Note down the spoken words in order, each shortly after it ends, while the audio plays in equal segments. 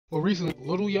Well, recently,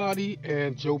 Lil Yachty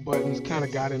and Joe Budden's kind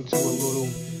of got into a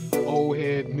little old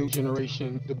head, new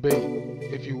generation debate,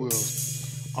 if you will.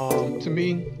 To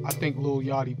me, I think Lil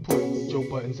Yachty put Joe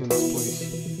Budden's in his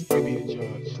place. You be the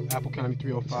judge. AppleCounty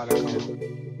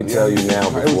 305.com. I tell you now,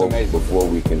 before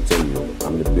we continue,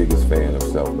 I'm the biggest fan of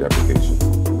self-deprecation.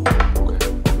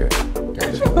 Okay.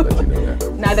 Just want to let you know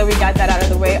that. Now that we got that out of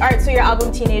the way. All right, so your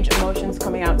album Teenage Emotions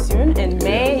coming out soon. In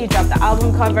May, you dropped the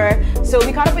album cover. So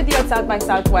we caught up with you at South by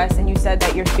Southwest, and you said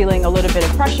that you're feeling a little bit of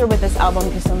pressure with this album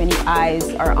because so many eyes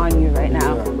are on you right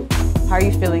now. Yeah. How are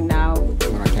you feeling now?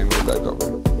 When I came up with that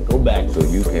cover. Go back. So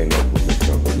you came up with this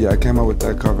cover? Yeah, I came up with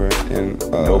that cover, and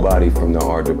nobody from the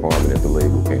art department at the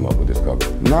label came up with this cover.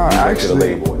 No, you actually went to the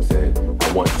label and said,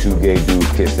 I want two gay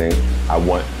dudes kissing. I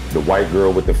want the white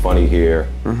girl with the funny hair.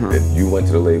 You went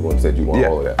to the label and said you want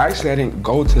all of that. Actually, I didn't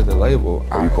go to the label.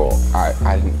 You called?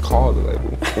 I didn't call the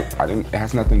label. It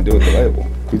has nothing to do with the label.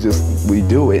 We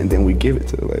do it and then we give it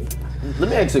to the label. Let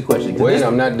me ask you a question. Wait,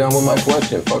 I'm not done with my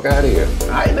question. Fuck out of here. All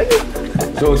right,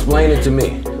 nigga. So explain it to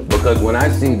me, because when I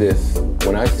see this,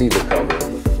 when I see the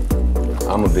cover,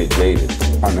 I'm a bit jaded.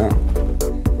 I know.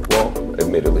 Well,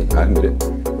 admittedly, I admit it.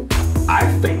 I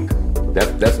think.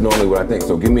 That's normally what I think.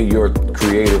 So give me your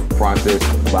creative process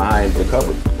behind the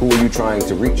cover. Who are you trying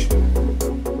to reach?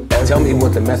 Tell me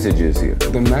what the message is here.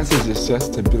 The message is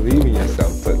just to believe in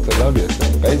yourself, to love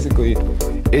yourself. Basically,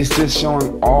 it's just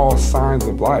showing all signs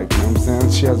of life, you know what I'm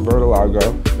saying? She has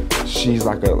vitiligo. She's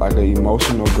like an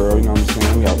emotional girl, you know what I'm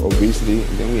saying? We have obesity,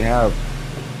 and then we have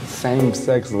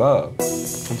same-sex love, you know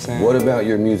what I'm saying? What about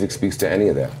your music speaks to any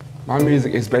of that? My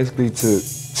music is basically to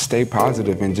stay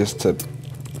positive and just to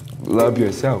love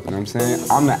yourself, you know what I'm saying?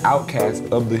 I'm the outcast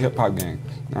of the hip-hop gang, you know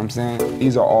what I'm saying?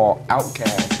 These are all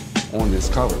outcasts on this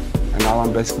cover. And all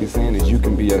I'm basically saying is you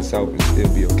can be yourself and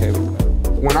still be okay with that.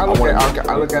 When I look at outcast,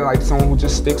 I look at like someone who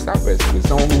just sticks out basically.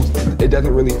 Someone it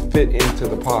doesn't really fit into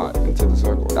the pod, into the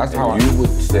circle. That's how you would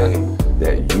say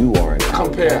that you are an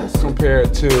outcast.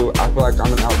 Compared to, I feel like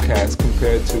I'm an outcast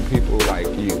compared to people like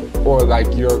you. Or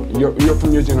like you're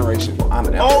from your generation. Well, I'm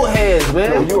an outcast. Old heads,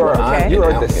 man. So you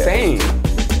are the same.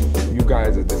 You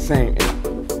guys are the same.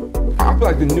 And I feel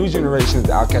like the new generation is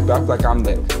the outcast, but I feel like I'm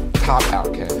the top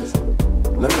outcast.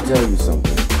 Let me tell you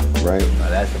something, right?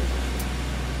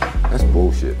 That's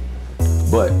bullshit.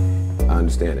 But I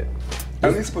understand it.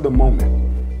 At least for the moment.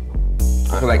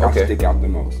 I feel like I stick out the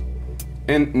most.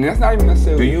 And that's not even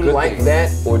necessarily Do you like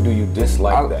that or do you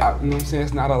dislike that? You know what I'm saying?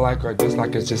 It's not a like or a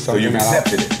dislike, it's just something you've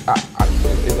accepted it? It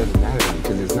doesn't matter to me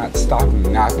because it's not stopping me.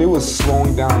 Now, if it was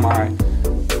slowing down my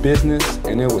business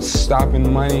and it was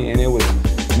stopping money and it was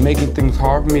making things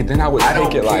hard for me, then I would take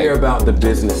it like... I don't care about the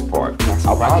business part.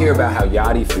 I care about how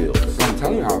Yachty feels. I'm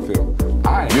telling you how I feel.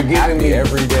 You're giving me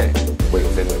every day. Wait,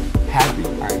 say that. Happy.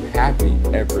 I'm happy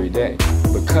every day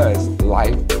because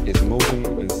life is moving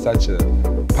in such a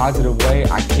positive way.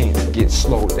 I can't get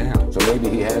slowed down. So maybe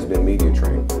he has been media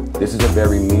trained. This is a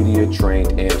very media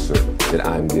trained answer that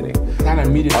I'm getting. It's not a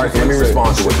media trained answer. All right, let me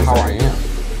respond to what you're how saying. I am.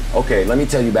 Okay, let me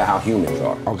tell you about how humans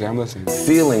are. Okay, I'm listening.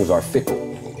 Feelings are fickle.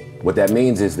 What that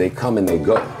means is they come and they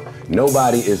go.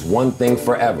 Nobody is one thing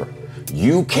forever.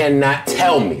 You cannot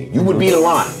tell me, you would be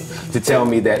lying to tell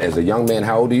me that as a young man,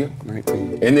 how old are you?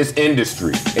 19. In this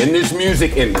industry, in this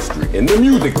music industry, in the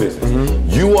music business,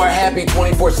 you are happy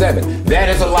 24/7. That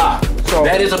is a lie. So,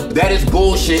 that is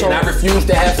bullshit, and I refuse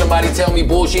to have somebody tell me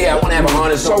bullshit. I want to have a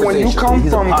honest conversation.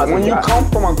 So when you come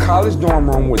from a college dorm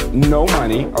room with no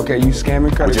money, okay, you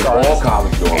scamming credit cards. All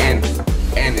college dorm rooms.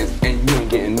 And you ain't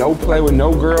getting no play with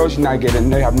no girls, you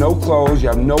have no clothes, you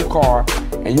have no car,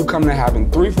 and you come to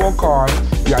having 3-4 cars,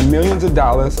 you got millions of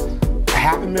dollars,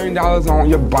 $500,000 on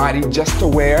your body just to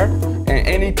wear, and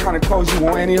any kind of clothes you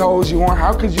want, any hoes you want,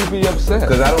 how could you be upset?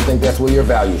 Because I don't think that's where your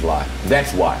values lie.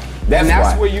 That's why.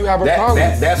 That's where you have a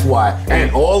problem. That's why.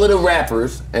 And all of the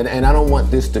rappers, and I don't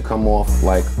want this to come off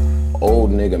like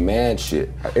old nigga mad shit.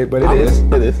 But it is.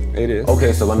 It is.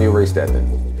 Okay, so let me erase that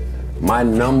then. My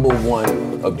number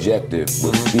one objective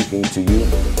with speaking to you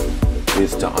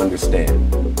is to understand,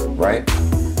 right?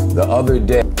 The other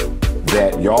day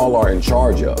that y'all are in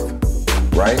charge of,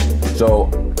 right? So,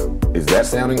 is that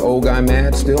sounding old guy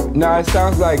mad still? No, it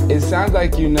sounds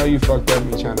like you know you fucked up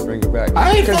and you're trying to bring it back.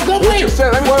 I ain't fucked up. What you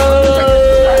said?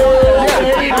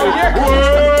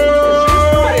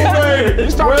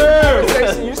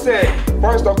 You said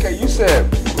first, okay. You said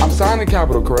I'm signing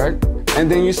Capital, correct? And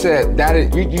then you said that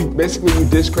you basically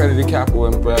discredited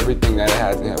Capital for everything that it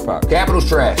has in hip hop. Capital's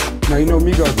trash. Now you know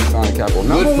Migos didn't sign Capital.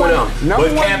 Good for them.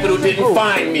 But Capital didn't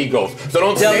find Migos. So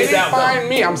don't tell me that. They didn't find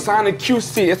me. I'm signing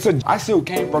QC. I still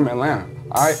came from Atlanta.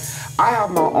 All right, I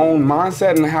have my own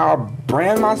mindset and how I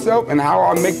brand myself and how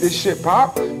I make this shit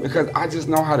pop because I just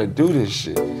know how to do this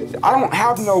shit. I don't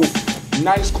have no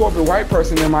nice corporate white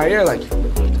person in my ear like.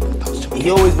 He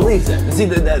always believes that. See,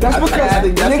 that's because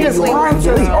niggas'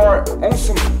 mindsets are on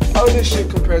some other shit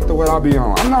compared to what I be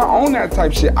on. I'm not on that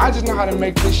type shit. I just know how to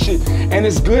make this shit, and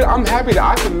it's good. I'm happy that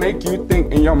I can make you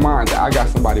think in your mind that I got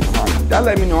somebody behind me. That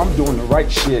let me know I'm doing the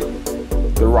right shit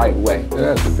the right way.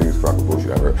 That's the biggest crock of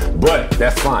bullshit I've heard. But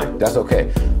that's fine. That's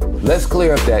okay. Let's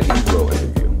clear up that Ebro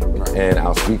interview, and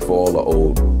I'll speak for all the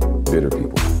old bitter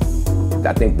people.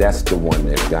 I think that's the one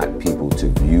that got people to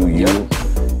view you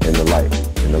in the light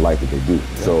that they do.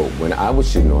 So when I was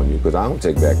shitting on you, because I don't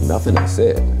take back nothing I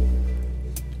said,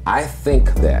 I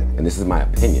think that, and this is my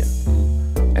opinion,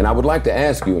 and I would like to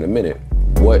ask you in a minute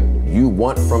what you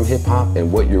want from hip hop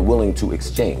and what you're willing to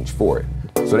exchange for it.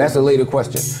 So that's a later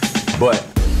question. But,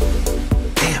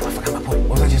 damn, I forgot my point.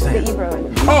 What was I just saying? The Ebro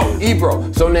interview. Oh,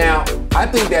 Ebro. So now, I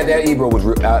think that Ebro was,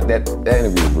 that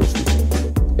interview was real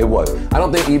stupid. It was. I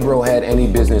don't think Ebro had any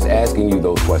business asking you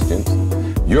those questions.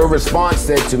 Your response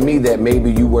said to me that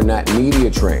maybe you were not media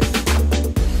trained.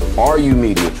 Are you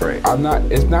media trained? I'm not.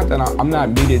 It's not that I'm not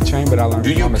media trained, but I learned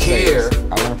from my mistakes.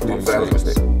 I learned from my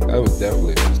mistakes. That was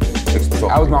definitely a mistake.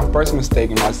 That was my first mistake,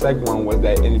 and my second one was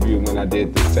that interview when I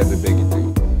did said the Biggie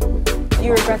thing. Do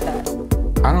you regret that?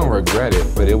 I don't regret it,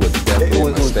 but it was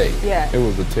definitely a mistake. Yeah. It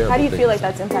was a terrible How do you thing. feel like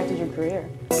that's impacted your career?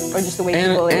 Or just the way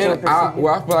people and I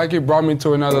feel like it brought me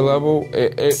to another level.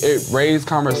 It raised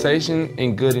conversation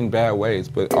in good and bad ways,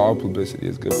 but all publicity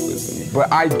is good publicity.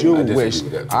 But I do wish,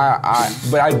 but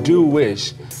I do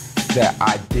wish that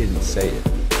I didn't say it.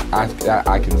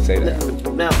 I can say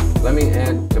that. Now, let me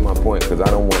add to my point, because I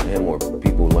don't want him or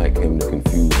people like him to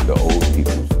confuse the old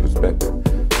people's perspective.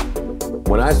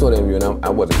 When I saw that interview, and I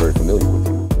wasn't very familiar with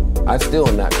you. I still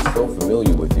am not so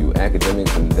familiar with you.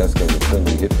 Academics and deskers and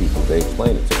friendly hip people, they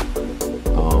explain it to me.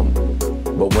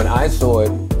 But when I saw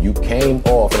it, you came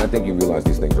off, and I think you realize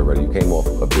these things already, you came off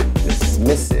a bit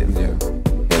dismissive.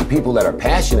 Yeah. And people that are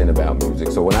passionate about music,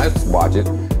 so when I watch it,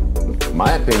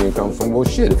 my opinion comes from, well,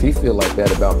 shit, if he feel like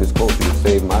that about this culture, it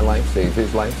saved my life, saved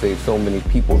his life, saved so many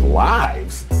people's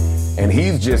lives, and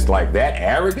he's just like that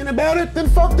arrogant about it, then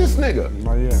fuck this nigga.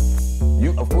 Oh, yeah.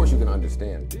 Of course you can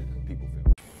understand people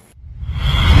feel.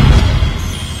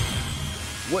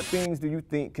 What things do you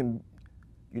think can,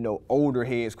 older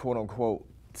heads, quote unquote,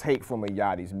 take from a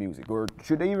Yachty's music? Or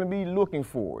should they even be looking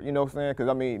for it? You know what I'm saying? Because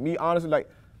I mean, me honestly,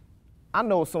 I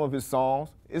know some of his songs.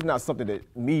 It's not something that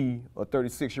me, a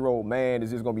 36-year-old man,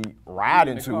 is just gonna be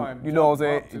riding to. You know what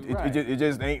I'm saying? It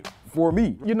just ain't for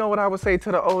me. You know what I would say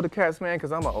to the older cats, man?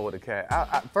 Because I'm an older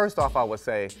cat. First off, I would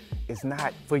say, it's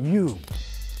not for you.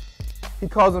 He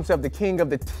calls himself the king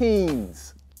of the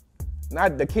teens,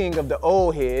 not the king of the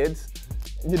old heads.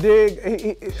 You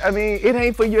dig? I mean, it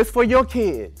ain't for you, it's for your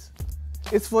kids.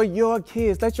 It's for your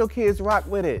kids. Let your kids rock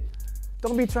with it.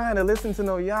 Don't be trying to listen to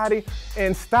no Yachty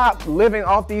and stop living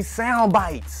off these sound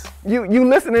bites. You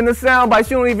listening to sound bites,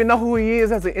 you don't even know who he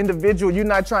is as an individual. You're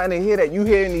not trying to hear that. You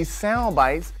hearing these sound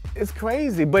bites. It's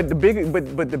crazy. But the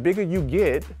bigger you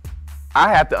get,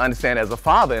 I have to understand as a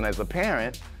father and as a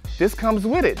parent, this comes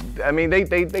with it. I mean, they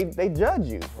judge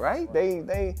you, right?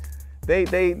 They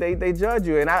judge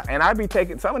you, and I be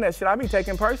taking some of that shit. I be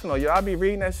taking personal. Yo, I be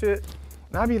reading that shit,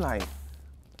 and I be like,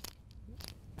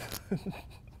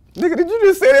 nigga, did you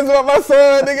just say this about my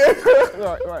son,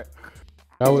 nigga? right.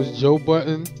 That was Joe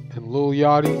Budden and Lil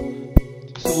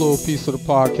Yachty. Just a little piece of the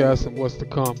podcast and what's to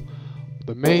come.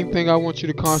 The main thing I want you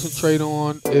to concentrate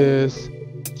on is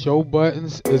Joe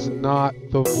Buttons is not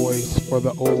the voice for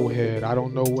the old head. I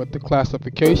don't know what the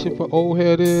classification for old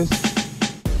head is.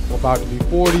 I'm about to be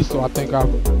 40, so I think I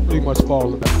pretty much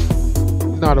fall in that.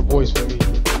 He's not a voice for me.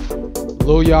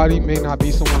 Lil Yachty may not be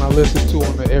someone I listen to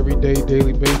on an everyday,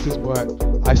 daily basis, but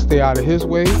I stay out of his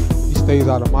way. He stays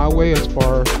out of my way as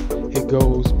far as it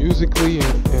goes musically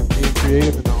and being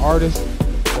creative and an artist.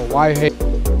 But why hate?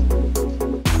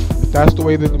 If that's the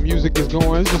way that the music is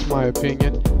going, it's just my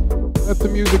opinion. Let the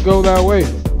music go that way.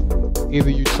 Either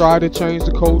you try to change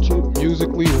the culture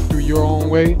musically or through your own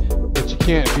way, but you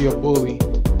can't be a bully.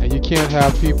 And you can't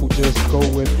have people just go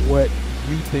with what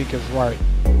you think is right.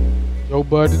 Joe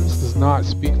Buttons does not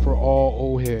speak for all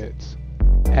old heads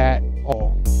at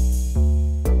all.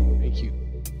 Thank you.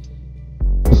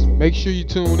 Just make sure you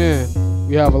tune in.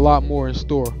 We have a lot more in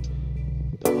store.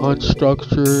 The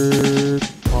Unstructured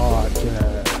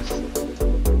Podcast.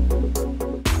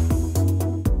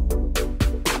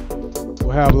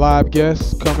 We'll have live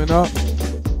guests coming up.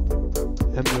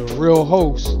 And the real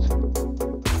host,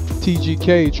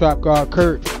 TGK, Trap God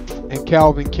Kurt, and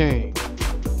Calvin Kane.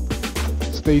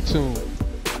 Stay tuned.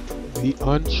 The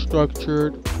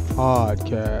Unstructured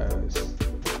Podcast.